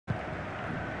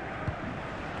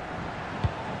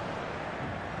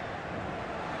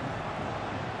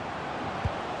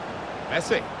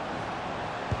Messi.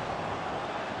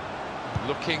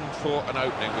 Looking for an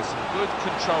opening with some good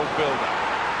controlled build-up.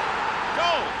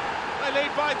 Goal! They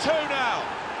lead by 2 now.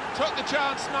 Took the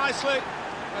chance nicely,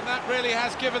 and that really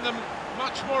has given them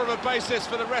much more of a basis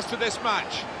for the rest of this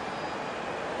match.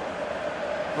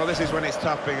 Well, this is when it's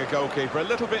tough being a goalkeeper. A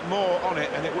little bit more on it,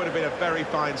 and it would have been a very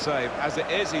fine save. As it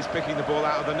is, he's picking the ball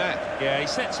out of the net. Yeah, he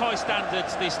sets high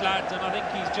standards, this lad, and I think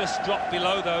he's just dropped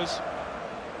below those.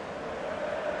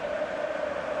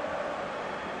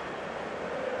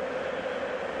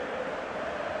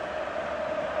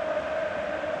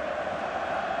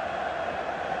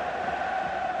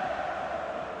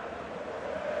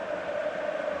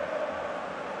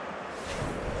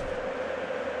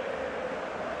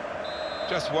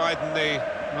 Just widen the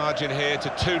margin here to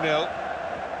 2-0.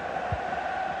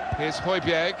 Here's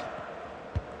Højbjerg.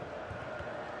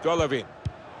 Golovin.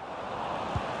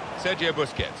 Sergio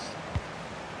Busquets.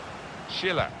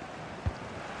 Schiller.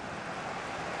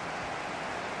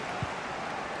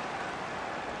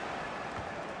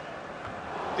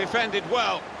 Defended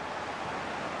well.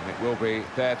 And it will be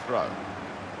their throw.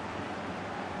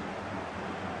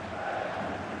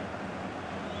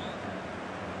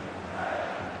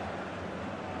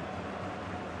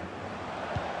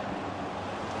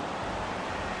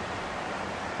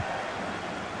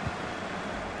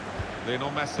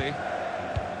 Lionel Messi.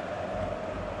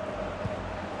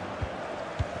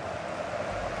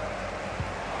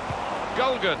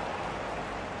 Gulgan.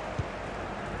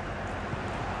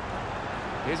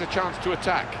 Here's a chance to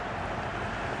attack.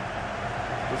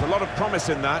 There's a lot of promise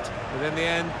in that, but in the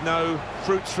end, no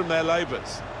fruits from their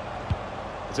labours.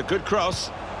 It's a good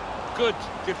cross. Good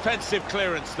defensive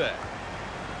clearance there.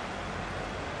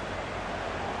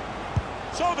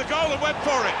 Saw the goal and went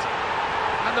for it.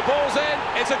 And the ball's in,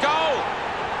 it's a goal!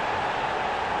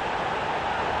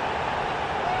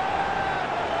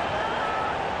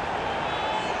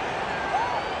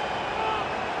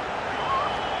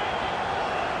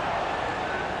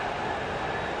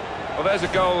 Well, there's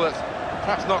a goal that's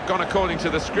perhaps not gone according to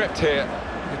the script here.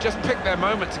 They just picked their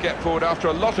moment to get forward after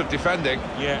a lot of defending.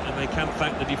 Yeah, and they can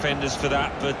thank the defenders for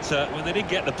that, but when they did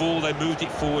get the ball, they moved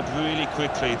it forward really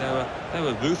quickly. They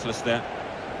were ruthless there.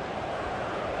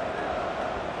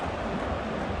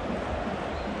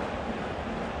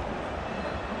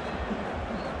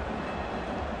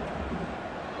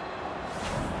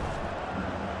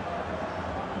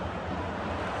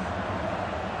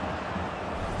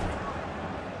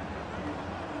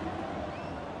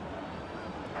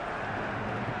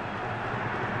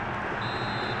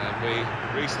 We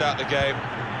restart the game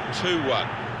 2-1.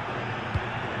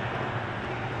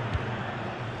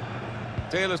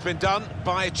 Deal has been done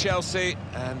by Chelsea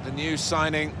and the new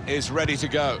signing is ready to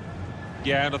go.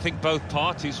 Yeah, and I think both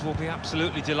parties will be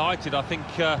absolutely delighted. I think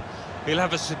he'll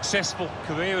have a successful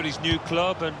career at his new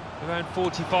club, and around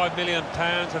 £45 million.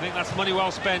 I think that's money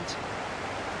well spent.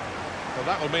 Well,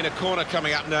 that will mean a corner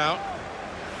coming up now.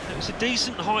 It was a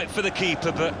decent height for the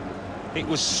keeper, but it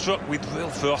was struck with real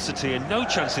ferocity and no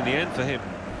chance in the end for him.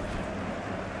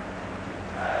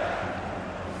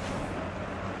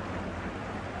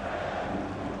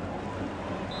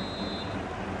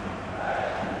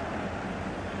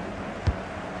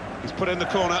 He's put in the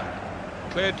corner,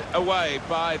 cleared away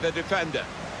by the defender.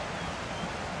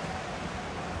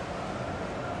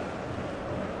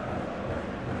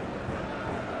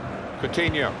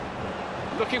 Coutinho,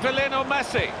 looking for Lionel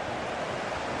Messi.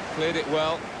 Cleared it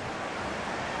well.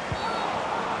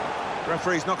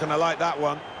 Referee's not going to like that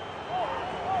one.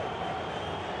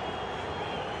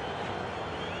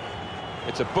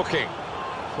 It's a booking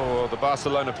for the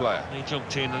Barcelona player. He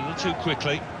jumped in a little too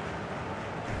quickly.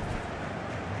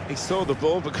 He saw the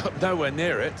ball but got nowhere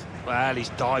near it. Well, he's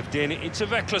dived in. It's a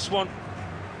reckless one.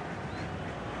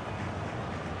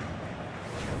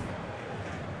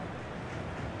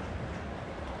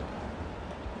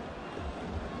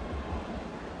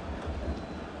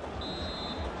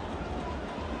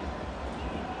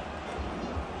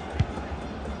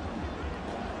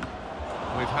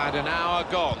 We've had an hour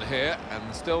gone here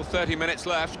and still 30 minutes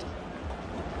left.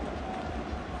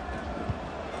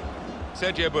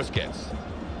 Sergio Busquets.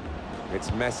 It's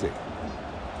Messi.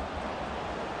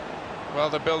 Well,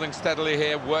 they're building steadily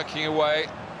here, working away.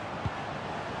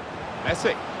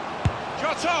 Messi.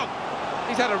 Shot on!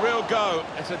 He's had a real go.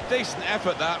 It's a decent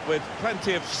effort, that, with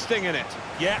plenty of sting in it.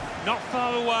 Yeah, not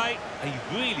far away.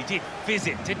 He really did fizz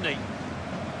it, didn't he?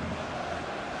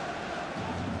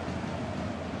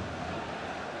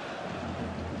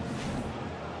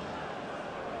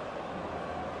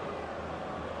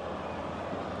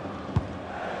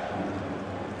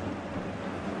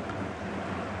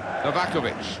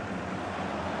 Novakovic.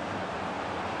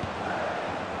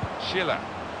 Schiller.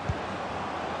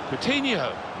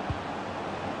 Coutinho.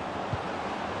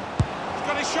 He's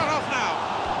got his shot off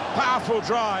now. Powerful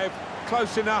drive,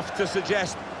 close enough to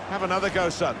suggest have another go,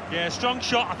 son. Yeah, strong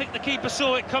shot. I think the keeper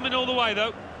saw it coming all the way,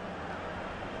 though.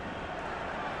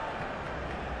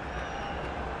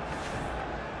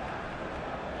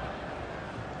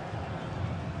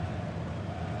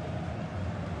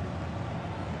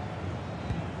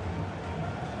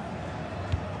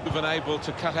 Unable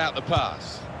to cut out the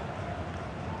pass.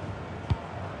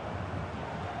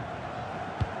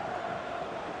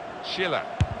 Schiller.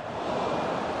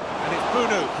 And it's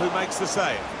Bunu who makes the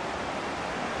save.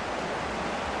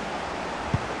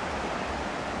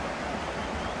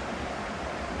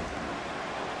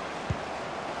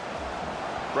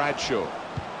 Bradshaw.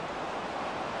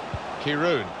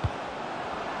 Giroud.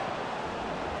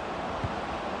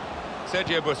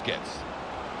 Sergio Busquets.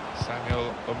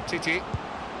 Samuel Umtiti.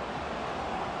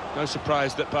 No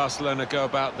surprise that Barcelona go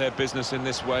about their business in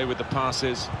this way with the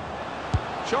passes.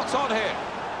 Shots on here.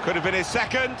 Could have been his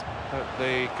second, but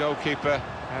the goalkeeper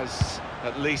has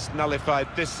at least nullified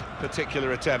this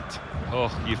particular attempt. Oh,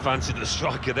 you fancied the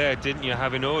striker there, didn't you?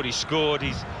 Having already scored,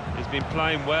 he's been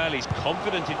playing well, he's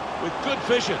confident with good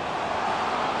vision.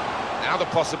 Now the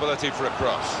possibility for a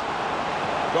cross.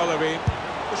 Golovin.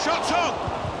 The shot's on.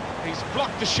 He's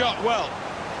blocked the shot well.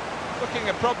 Looking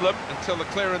a problem until the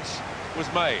clearance was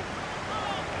made.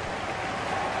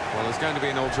 Well, there's going to be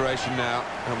an alteration now,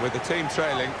 and with the team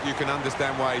trailing, you can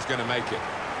understand why he's going to make it.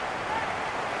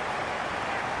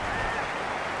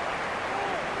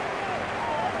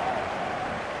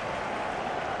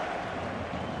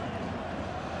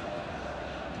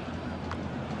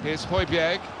 Here's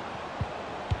Højbjerg,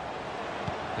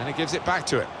 and he gives it back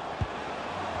to him.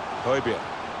 Højbjerg.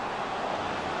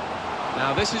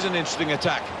 Now this is an interesting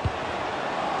attack.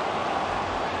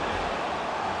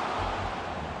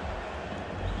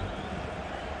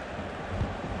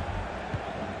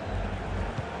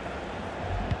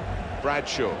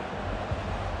 Bradshaw.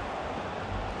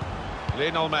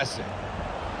 Lionel Messi.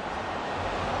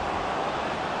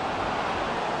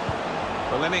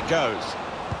 Well, in it goes.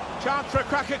 Chance for a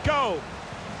crack at goal.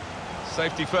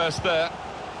 Safety first there.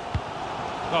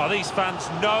 Oh, these fans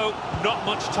know not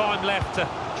much time left to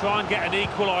try and get an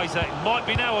equaliser. It might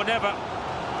be now or never.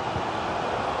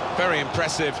 Very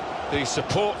impressive, the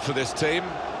support for this team.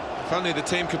 If only the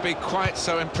team could be quite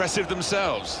so impressive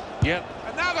themselves. Yep.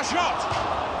 And now the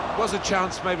shot! Was a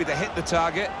chance maybe to hit the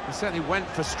target. He certainly went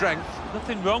for strength.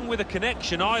 Nothing wrong with the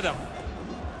connection either.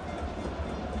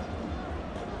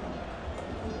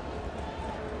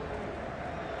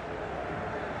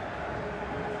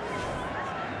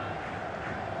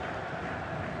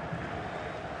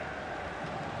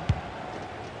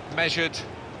 Measured,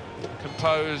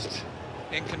 composed,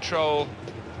 in control.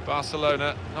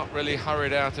 Barcelona not really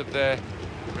hurried out of their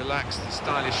relaxed,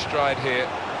 stylish stride here.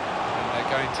 And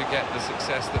they're going to get the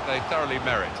success that they thoroughly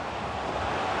merit.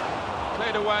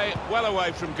 Cleared away, well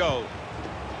away from goal.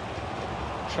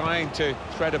 Trying to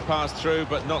thread a pass through,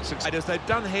 but not succeed as they've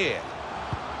done here.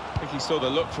 I think he saw the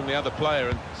look from the other player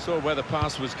and saw where the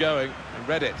pass was going and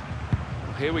read it.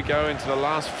 Here we go into the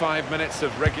last 5 minutes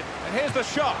of regular... And here's the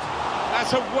shot.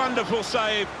 That's a wonderful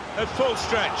save at full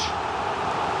stretch.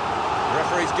 The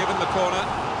referee's given the corner,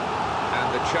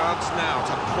 and the chance now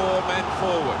to pour men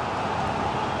forward.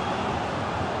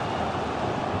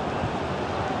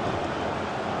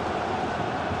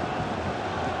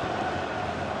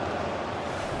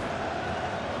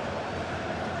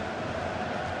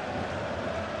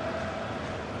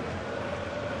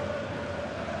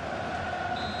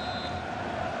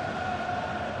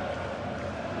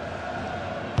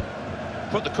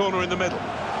 Put the corner in the middle.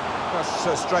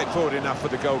 That's straightforward enough for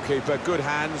the goalkeeper. Good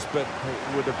hands, but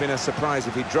it would have been a surprise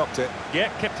if he dropped it. Yeah,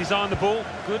 kept his eye on the ball.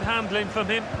 Good handling from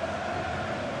him.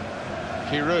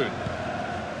 Giroud.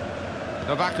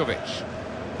 Novakovic.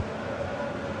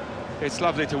 It's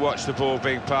lovely to watch the ball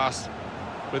being passed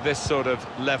with this sort of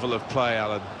level of play,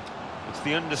 Alan. It's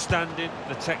the understanding,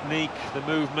 the technique, the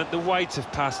movement, the weight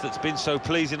of pass that's been so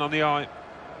pleasing on the eye.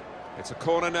 It's a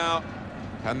corner now,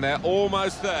 and they're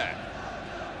almost there.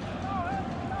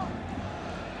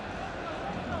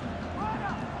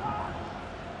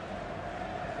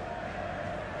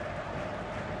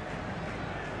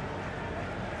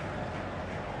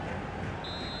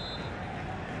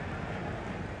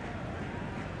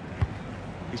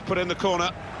 He's put in the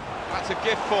corner. That's a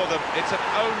gift for them. It's an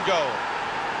own goal.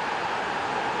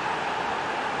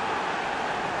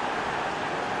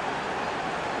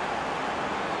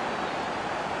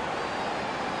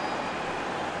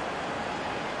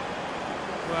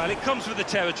 Well, it comes with the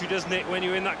territory, doesn't it, when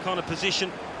you're in that kind of position?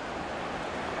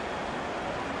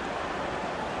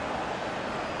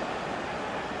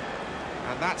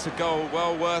 And that's a goal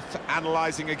well worth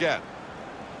analysing again.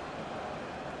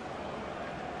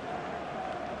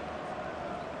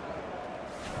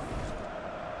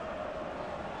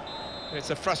 It's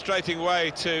a frustrating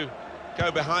way to go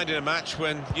behind in a match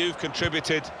when you've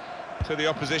contributed to the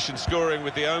opposition scoring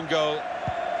with the own goal.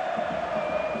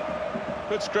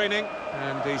 Good screening,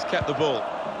 and he's kept the ball.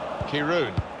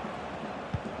 Kiroun.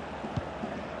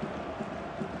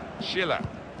 Schiller.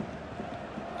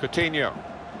 Coutinho.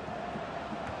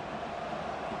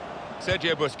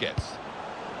 Sergio Busquets.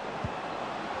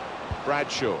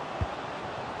 Bradshaw.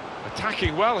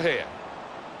 Attacking well here.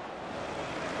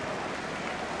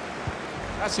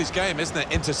 That's his game, isn't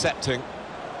it? Intercepting.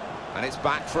 And it's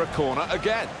back for a corner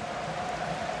again.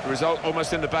 The result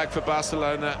almost in the bag for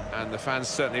Barcelona, and the fans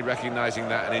certainly recognising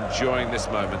that and enjoying this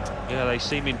moment. Yeah, they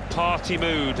seem in party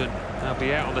mood, and they'll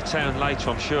be out on the town later,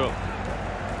 I'm sure.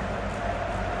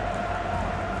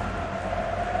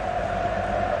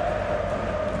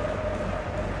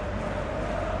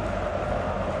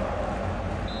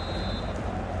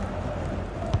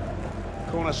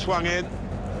 Corner swung in.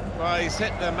 Well, he's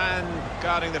hit the man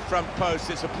guarding the front post.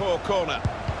 It's a poor corner.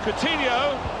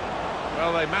 Coutinho.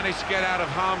 Well, they managed to get out of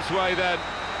harm's way then,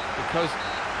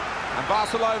 and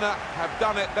Barcelona have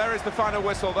done it. There is the final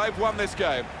whistle. They've won this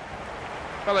game.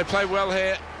 Well, they played well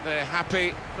here. They're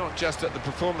happy, not just at the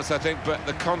performance, I think, but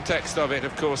the context of it,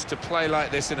 of course, to play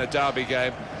like this in a derby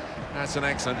game. That's an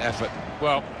excellent effort.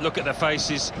 Well, look at their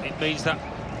faces. It means that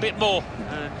bit more.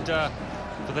 And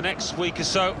for the next week or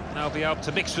so, they'll be able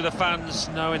to mix with the fans,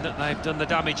 knowing that they've done the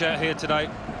damage out here today.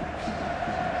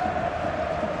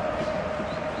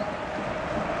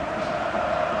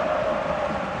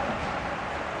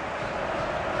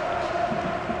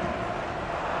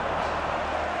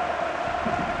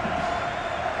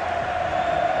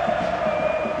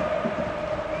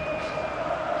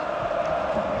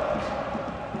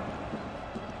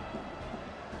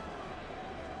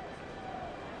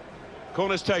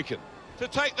 Corner's taken to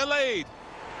take the lead.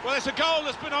 Well, it's a goal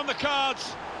that's been on the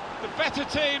cards. The better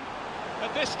team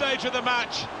at this stage of the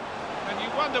match, and you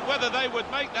wonder whether they would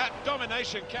make that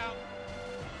domination count.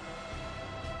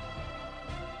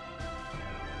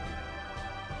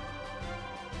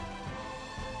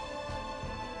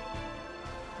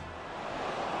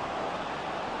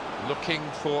 Looking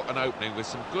for an opening with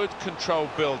some good controlled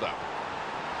build-up.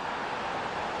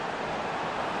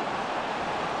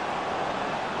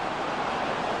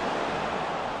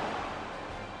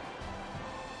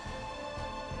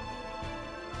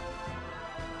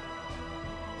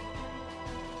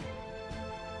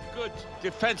 Good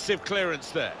defensive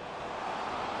clearance there.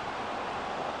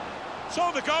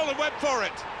 Saw the goal and went for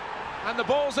it. And the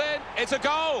ball's in. It's a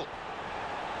goal.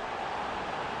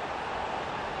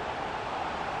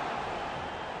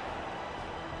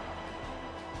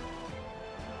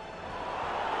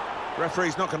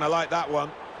 Referee's not going to like that one.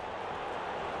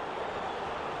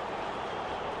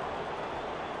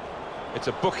 It's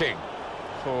a booking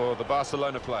for the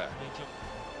Barcelona player.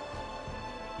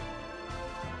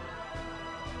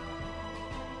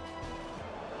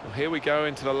 Well, here we go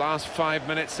into the last 5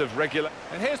 minutes of regular...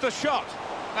 And here's the shot.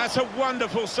 That's a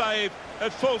wonderful save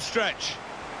at full stretch.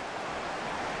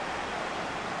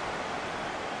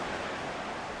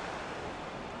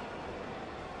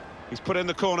 He's put in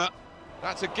the corner.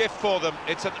 That's a gift for them.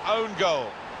 It's an own goal.